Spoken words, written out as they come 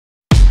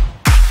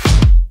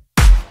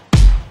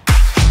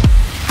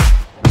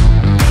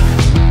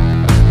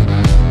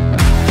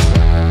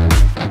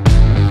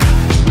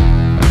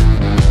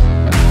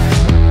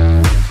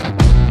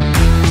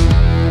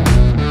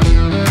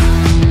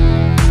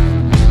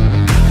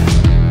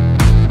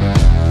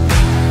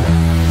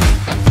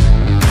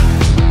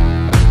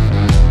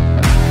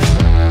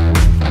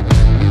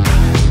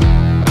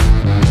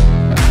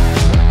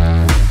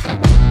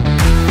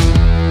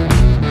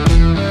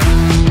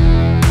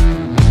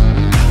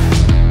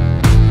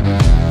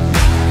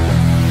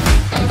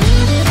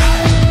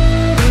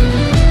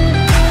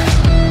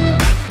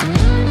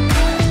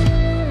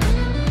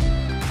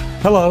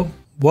Hello,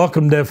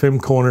 welcome to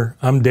FM Corner.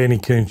 I'm Danny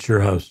Koontz,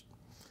 your host.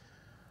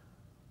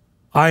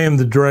 I am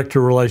the Director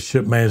of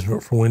Relationship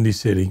Management for Windy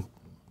City,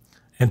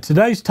 and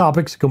today's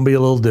topic is going to be a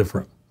little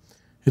different.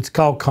 It's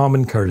called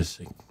common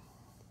courtesy.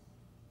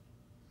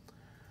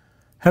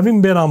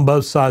 Having been on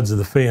both sides of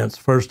the fence,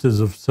 first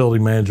as a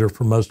facility manager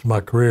for most of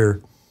my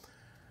career,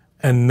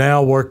 and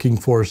now working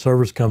for a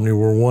service company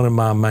where one of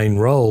my main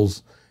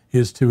roles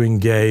is to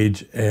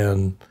engage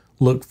and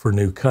look for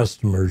new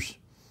customers,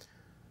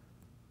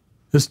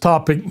 this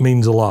topic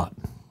means a lot.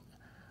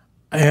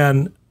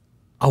 And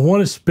I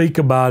want to speak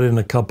about it in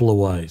a couple of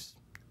ways.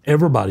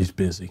 Everybody's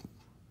busy.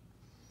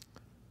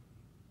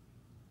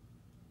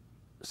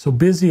 So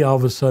busy all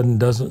of a sudden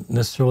doesn't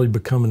necessarily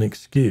become an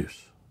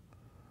excuse.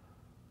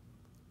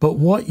 But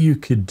what you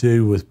could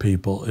do with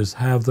people is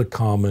have the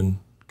common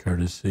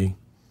courtesy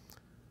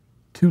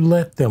to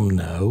let them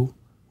know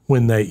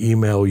when they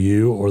email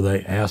you or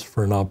they ask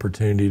for an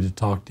opportunity to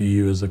talk to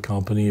you as a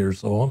company or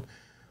so on.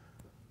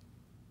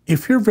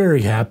 If you're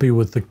very happy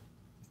with the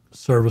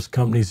service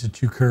companies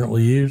that you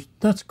currently use,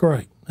 that's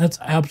great. That's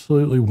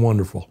absolutely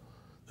wonderful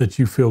that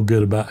you feel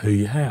good about who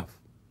you have.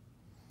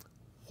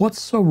 What's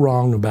so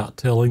wrong about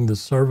telling the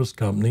service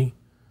company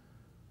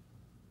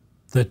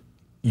that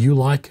you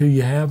like who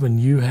you have and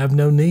you have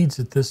no needs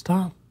at this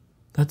time?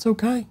 That's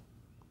okay.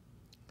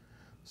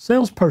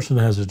 Salesperson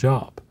has a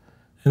job,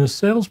 and a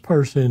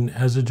salesperson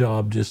has a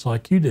job just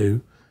like you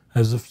do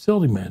as a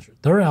facility manager.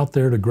 They're out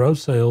there to grow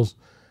sales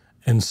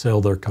and sell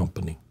their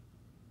company,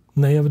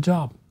 and they have a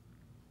job.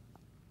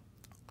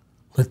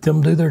 Let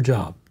them do their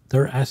job.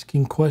 They're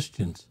asking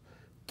questions.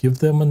 Give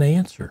them an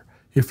answer.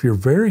 If you're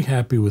very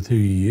happy with who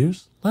you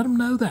use, let them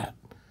know that.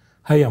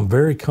 Hey, I'm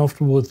very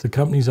comfortable with the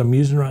companies I'm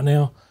using right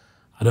now.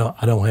 I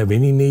don't have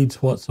any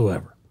needs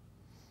whatsoever.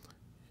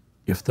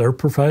 If they're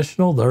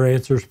professional, their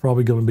answer is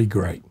probably going to be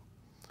great.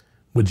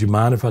 Would you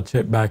mind if I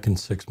check back in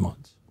 6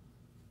 months?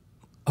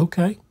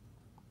 Okay.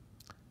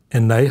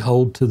 And they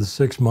hold to the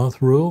 6-month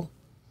rule.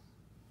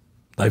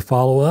 They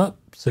follow up.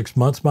 6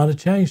 months might have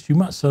changed. You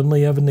might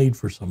suddenly have a need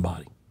for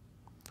somebody.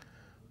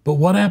 But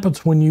what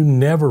happens when you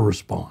never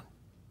respond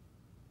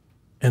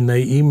and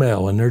they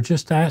email and they're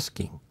just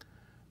asking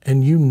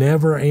and you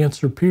never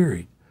answer,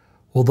 period?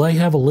 Well, they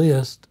have a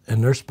list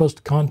and they're supposed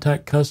to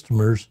contact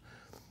customers,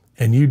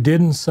 and you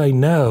didn't say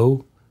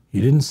no,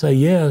 you didn't say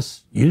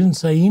yes, you didn't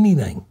say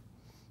anything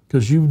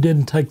because you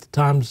didn't take the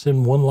time to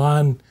send one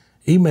line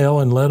email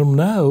and let them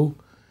know.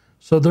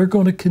 So they're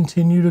going to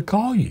continue to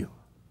call you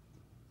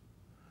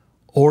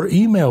or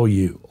email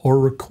you or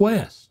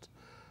request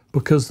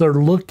because they're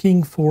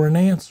looking for an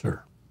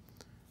answer.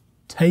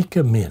 Take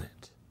a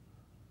minute.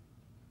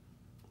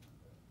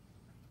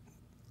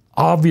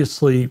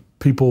 Obviously,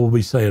 people will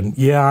be saying,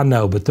 yeah, I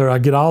know, but I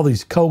get all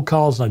these cold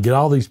calls and I get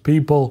all these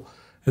people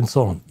and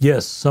so on.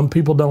 Yes, some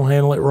people don't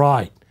handle it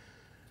right.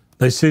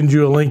 They send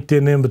you a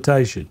LinkedIn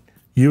invitation.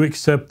 You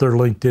accept their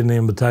LinkedIn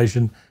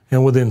invitation,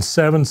 and within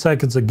 7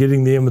 seconds of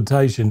getting the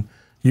invitation,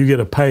 you get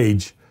a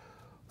page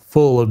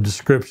full of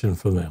description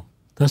for them.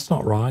 That's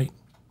not right.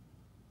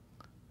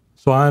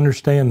 So I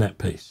understand that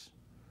piece.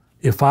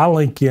 If I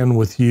link in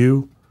with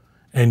you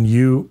and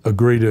you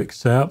agree to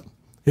accept,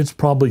 it's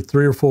probably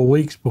 3 or 4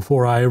 weeks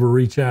before I ever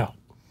reach out.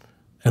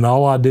 And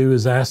all I do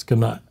is ask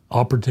an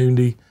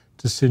opportunity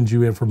to send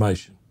you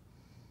information.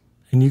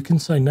 And you can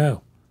say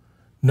no.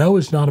 No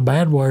is not a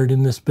bad word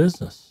in this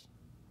business.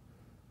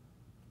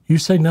 You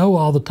say no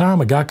all the time.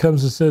 A guy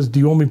comes and says, do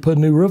you want me to put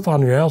a new roof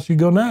on your house? You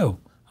go, no,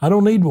 I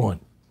don't need one.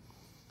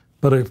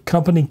 But a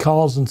company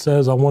calls and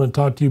says, I want to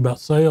talk to you about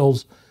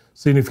sales,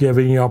 seeing if you have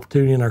any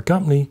opportunity in our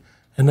company,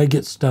 and they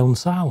get stone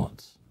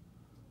silence.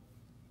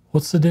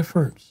 What's the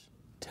difference?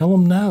 Tell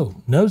them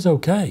no. No's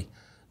okay.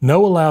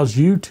 No allows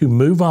you to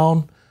move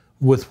on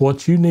with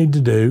what you need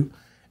to do,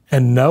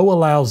 and no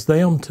allows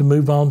them to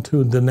move on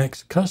to the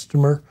next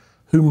customer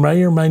who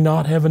may or may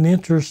not have an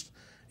interest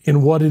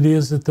in what it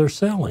is that they're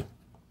selling.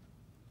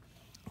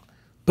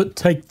 But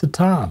take the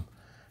time.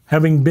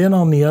 Having been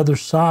on the other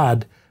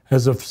side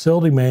as a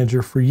facility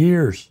manager for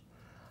years,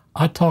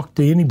 I talked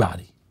to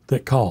anybody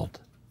that called.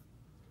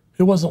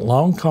 It wasn't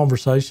long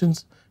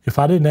conversations. If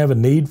I didn't have a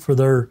need for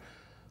their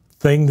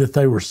thing that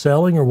they were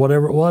selling or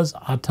whatever it was,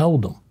 I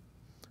told them.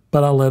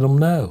 But I let them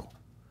know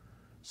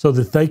so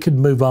that they could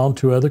move on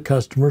to other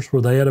customers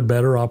where they had a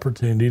better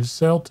opportunity to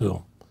sell to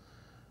them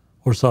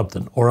or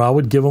something. Or I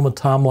would give them a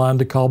timeline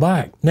to call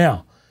back.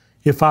 Now,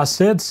 if I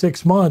said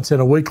 6 months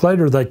and a week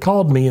later they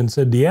called me and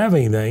said, do you have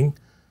anything?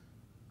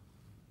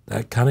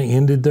 That kind of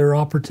ended their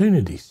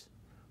opportunities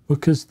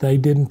because they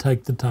didn't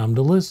take the time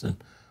to listen.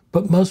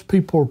 But most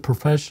people are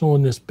professional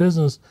in this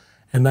business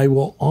and they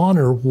will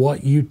honor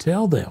what you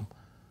tell them.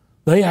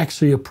 They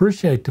actually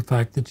appreciate the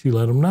fact that you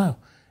let them know.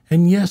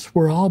 And yes,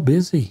 we're all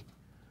busy.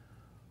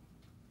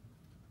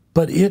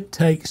 But it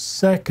takes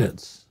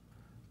seconds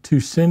to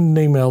send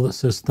an email that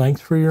says,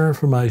 thanks for your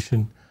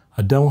information.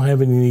 I don't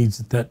have any needs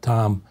at that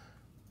time.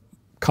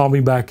 Call me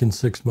back in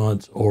 6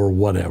 months or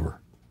whatever.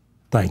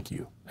 Thank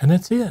you. And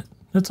that's it.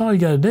 That's all you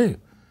got to do.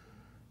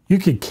 You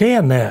could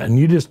can that and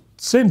you just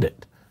send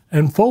it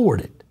and forward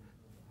it.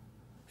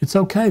 It's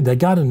okay. They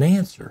got an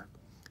answer.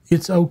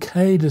 It's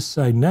okay to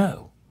say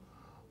no.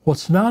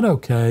 What's not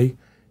okay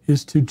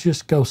is to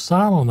just go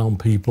silent on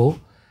people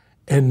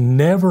and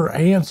never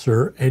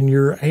answer, and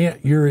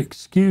your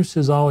excuse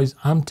is always,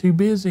 I'm too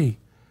busy.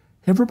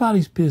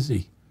 Everybody's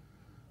busy.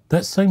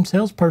 That same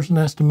salesperson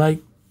has to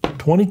make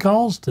 20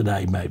 calls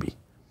today, maybe.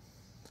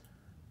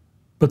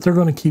 But they're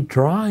going to keep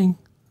trying.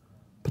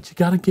 But you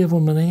got to give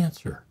them an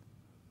answer.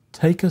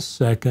 Take a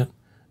second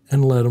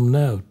and let them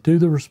know. Do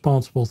the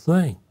responsible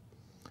thing.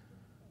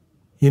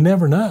 You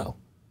never know.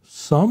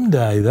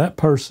 Someday that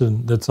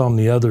person that's on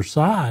the other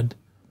side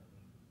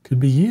could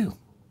be you.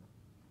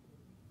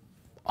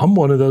 I'm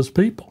one of those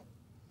people.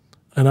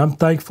 And I'm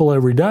thankful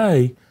every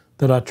day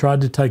that I tried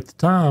to take the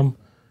time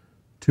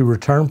to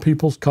return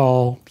people's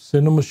call,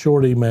 send them a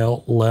short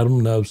email, let them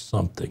know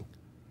something.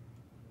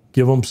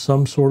 Give them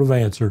some sort of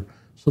answer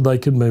so they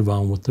can move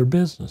on with their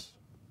business.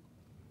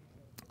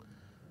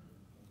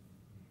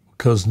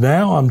 Because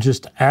now I'm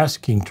just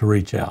asking to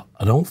reach out.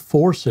 I don't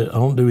force it. I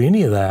don't do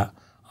any of that.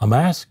 I'm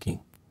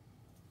asking.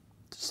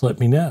 Just let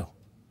me know.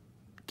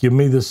 Give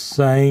me the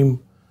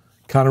same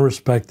kind of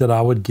respect that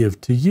I would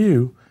give to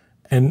you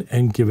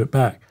and give it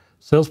back.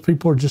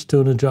 Salespeople are just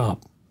doing a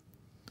job.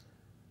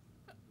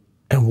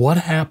 And what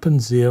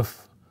happens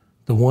if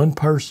the one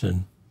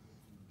person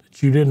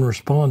that you didn't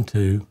respond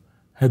to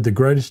had the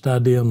greatest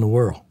idea in the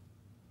world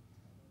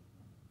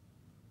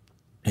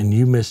and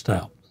you missed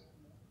out?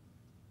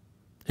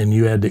 And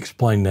you had to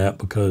explain that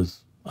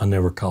because I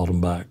never called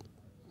them back.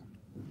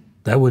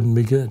 That wouldn't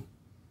be good.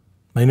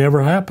 May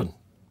never happen.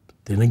 But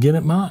then again,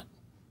 it might.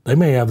 They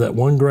may have that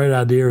one great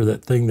idea or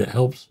that thing that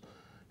helps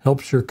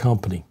your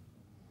company.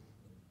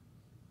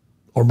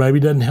 Or maybe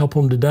doesn't help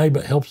them today,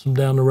 but helps them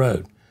down the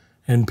road.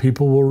 And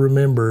people will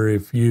remember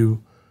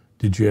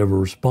did you ever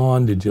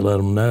respond? Did you let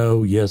them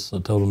know? Yes, I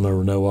told them there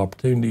were no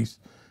opportunities,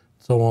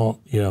 so on.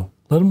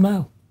 Let them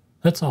know.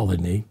 That's all they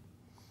need.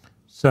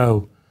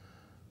 So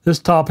this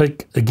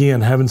topic,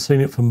 again, haven't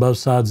seen it from both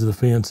sides of the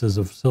fence as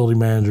a facility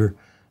manager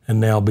and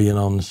now being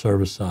on the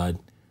service side.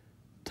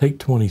 Take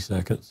 20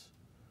 seconds,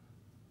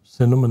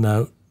 send them a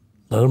note,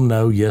 let them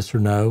know yes or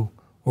no,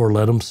 or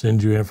let them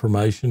send you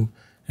information,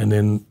 and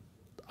then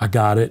I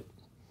got it,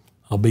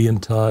 I'll be in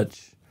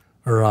touch,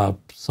 or I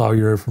saw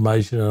your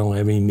information, I don't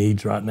have any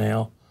needs right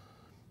now,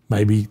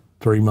 maybe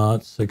 3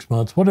 months, 6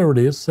 months, whatever it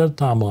is, set a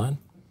timeline,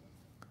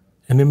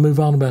 and then move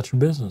on about your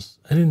business.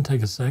 It didn't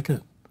take a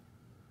second.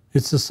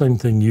 It's the same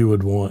thing you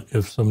would want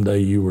if someday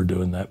you were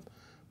doing that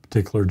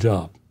particular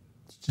job.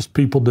 It's just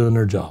people doing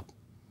their job.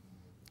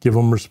 Give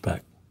them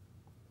respect.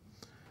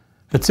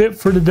 That's it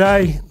for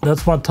today.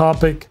 That's my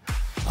topic.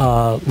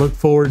 Look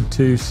forward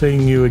to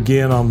seeing you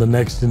again on the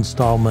next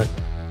installment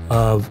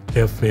of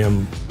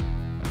FM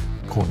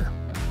Corner.